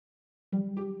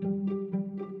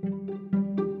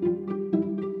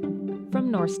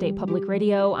From North State Public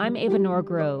Radio, I'm Ava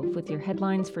Norgrove with your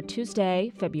headlines for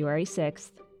Tuesday, February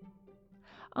 6th.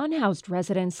 Unhoused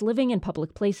residents living in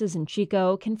public places in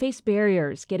Chico can face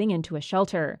barriers getting into a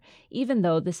shelter, even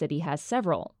though the city has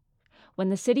several. When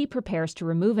the city prepares to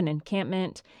remove an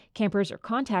encampment, campers are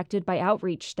contacted by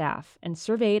outreach staff and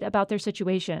surveyed about their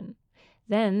situation.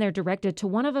 Then they're directed to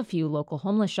one of a few local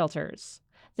homeless shelters.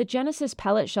 The Genesis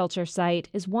Pallet Shelter site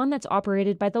is one that's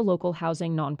operated by the local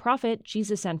housing nonprofit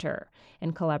Jesus Center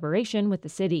in collaboration with the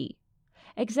city.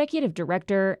 Executive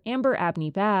Director Amber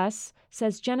Abney-Bass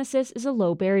says Genesis is a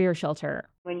low-barrier shelter.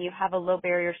 When you have a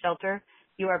low-barrier shelter,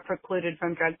 you are precluded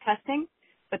from drug testing,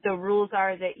 but the rules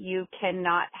are that you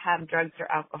cannot have drugs or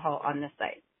alcohol on the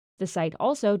site. The site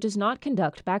also does not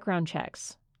conduct background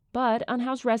checks. But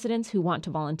unhoused residents who want to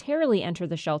voluntarily enter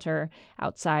the shelter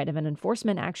outside of an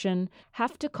enforcement action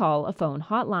have to call a phone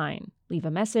hotline, leave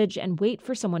a message, and wait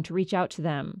for someone to reach out to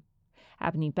them.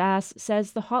 Abney-Bass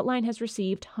says the hotline has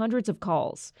received hundreds of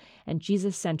calls, and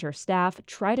Jesus Center staff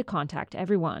try to contact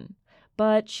everyone.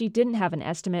 But she didn't have an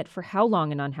estimate for how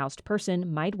long an unhoused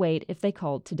person might wait if they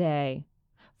called today.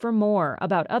 For more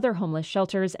about other homeless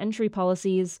shelters' entry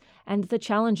policies and the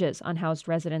challenges unhoused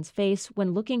residents face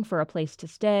when looking for a place to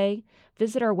stay,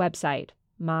 visit our website,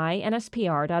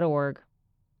 mynspr.org.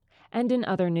 And in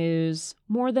other news,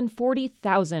 more than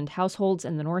 40,000 households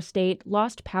in the North State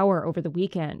lost power over the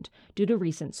weekend due to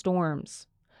recent storms.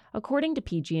 According to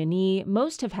PG&E,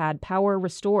 most have had power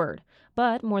restored,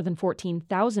 but more than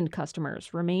 14,000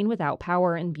 customers remain without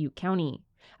power in Butte County,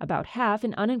 about half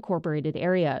in unincorporated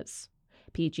areas.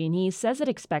 PG&E says it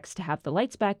expects to have the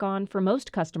lights back on for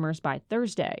most customers by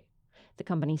Thursday. The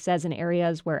company says in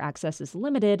areas where access is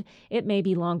limited, it may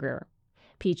be longer.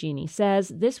 PG&E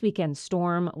says this weekend's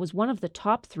storm was one of the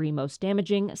top 3 most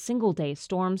damaging single-day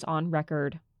storms on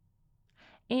record.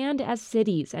 And as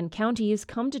cities and counties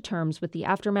come to terms with the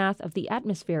aftermath of the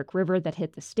atmospheric river that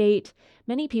hit the state,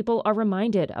 many people are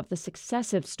reminded of the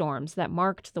successive storms that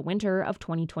marked the winter of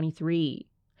 2023.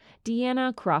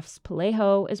 Deanna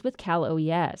Crofts-Palejo is with Cal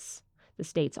OES, the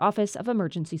state's Office of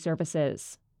Emergency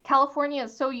Services. California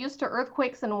is so used to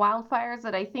earthquakes and wildfires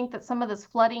that I think that some of this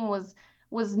flooding was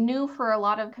new for a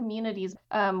lot of communities.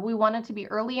 We wanted to be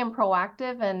early and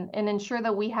proactive and ensure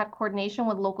that we had coordination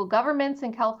with local governments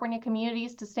and California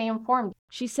communities to stay informed.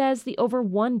 She says the over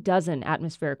 12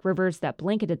 atmospheric rivers that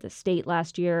blanketed the state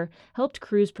last year helped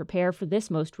crews prepare for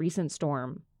this most recent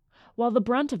storm. While the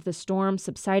brunt of the storm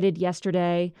subsided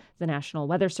yesterday, the National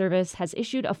Weather Service has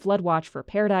issued a flood watch for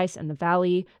Paradise and the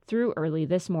Valley through early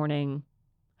this morning.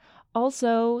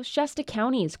 Also, Shasta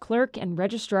County's Clerk and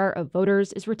Registrar of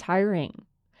Voters is retiring.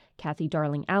 Kathy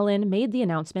Darling Allen made the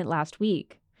announcement last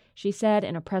week. She said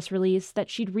in a press release that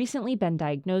she'd recently been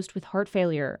diagnosed with heart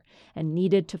failure and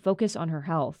needed to focus on her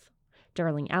health.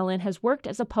 Darling Allen has worked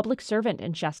as a public servant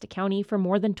in Shasta County for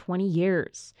more than 20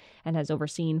 years and has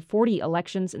overseen 40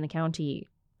 elections in the county.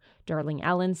 Darling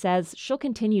Allen says she'll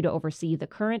continue to oversee the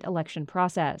current election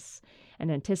process and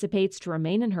anticipates to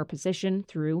remain in her position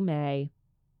through May.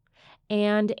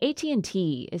 And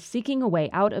AT&T is seeking a way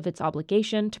out of its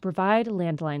obligation to provide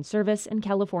landline service in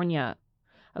California.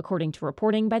 According to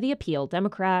reporting by the Appeal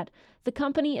Democrat, the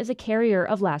company is a carrier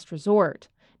of last resort,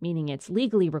 meaning it's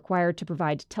legally required to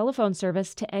provide telephone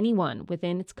service to anyone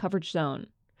within its coverage zone.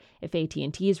 If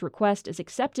AT&T's request is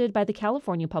accepted by the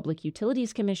California Public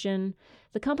Utilities Commission,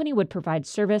 the company would provide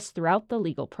service throughout the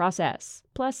legal process,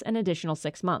 plus an additional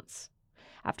 6 months.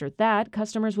 After that,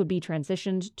 customers would be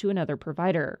transitioned to another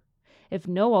provider. If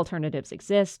no alternatives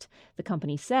exist, the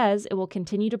company says it will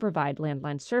continue to provide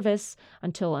landline service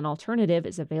until an alternative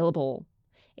is available.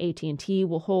 AT&T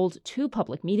will hold 2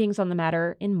 public meetings on the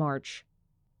matter in March.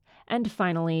 And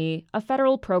finally, a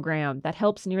federal program that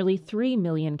helps nearly 3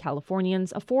 million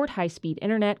Californians afford high-speed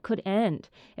internet could end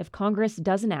if Congress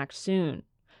doesn't act soon.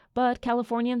 But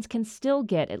Californians can still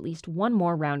get at least one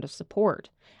more round of support,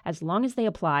 as long as they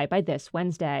apply by this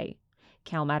Wednesday.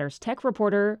 CalMatters tech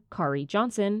reporter Kari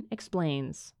Johnson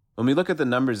explains. When we look at the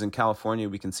numbers in California,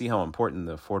 we can see how important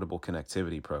the Affordable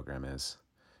Connectivity Program is.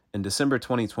 In December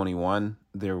 2021,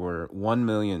 there were 1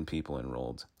 million people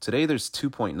enrolled. Today, there's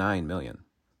 2.9 million.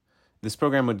 This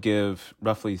program would give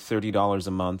roughly $30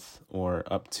 a month or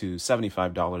up to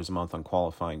 $75 a month on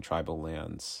qualifying tribal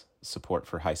lands support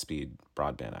for high-speed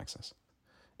broadband access.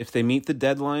 If they meet the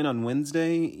deadline on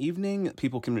Wednesday evening,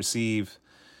 people can receive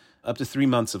up to 3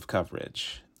 months of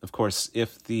coverage. Of course,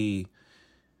 if the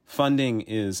funding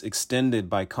is extended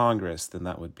by Congress, then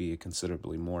that would be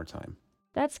considerably more time.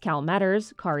 That's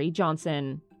CalMatters' Kari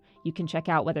Johnson. You can check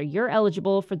out whether you're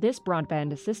eligible for this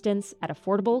broadband assistance at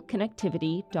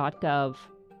affordableconnectivity.gov.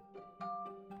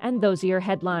 And those are your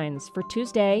headlines for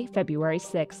Tuesday, February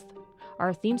 6th.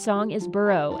 Our theme song is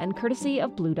Burrow and courtesy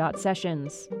of Blue Dot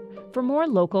Sessions. For more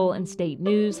local and state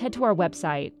news, head to our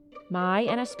website,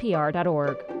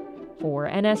 mynspr.org. For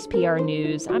NSPR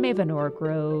News, I'm Ava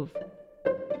Norgrove.